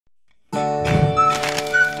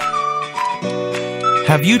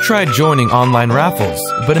Have you tried joining online raffles,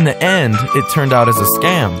 but in the end, it turned out as a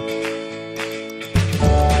scam?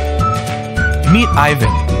 Meet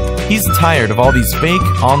Ivan. He's tired of all these fake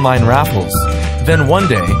online raffles. Then one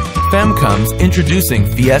day, Fem comes introducing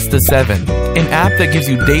Fiesta7, an app that gives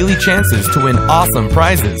you daily chances to win awesome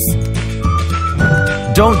prizes.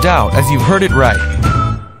 Don't doubt, as you've heard it right.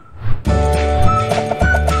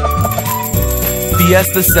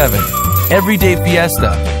 Fiesta7. Everyday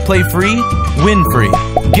Fiesta. Play free, win free.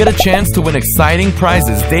 Get a chance to win exciting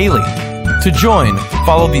prizes daily. To join,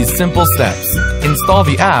 follow these simple steps. Install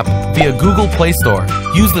the app via Google Play Store.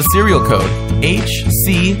 Use the serial code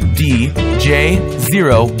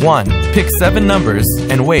HCDJ01. Pick 7 numbers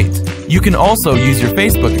and wait. You can also use your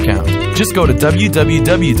Facebook account. Just go to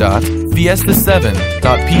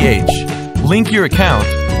www.fiesta7.ph. Link your account,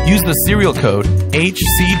 use the serial code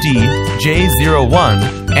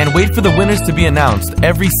HCDJ01, and wait for the winners to be announced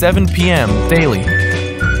every 7 p.m. daily.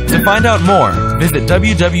 To find out more, visit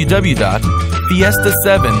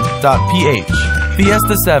www.fiesta7.ph.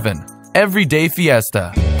 Fiesta7. Everyday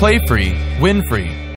Fiesta. Play free, win free.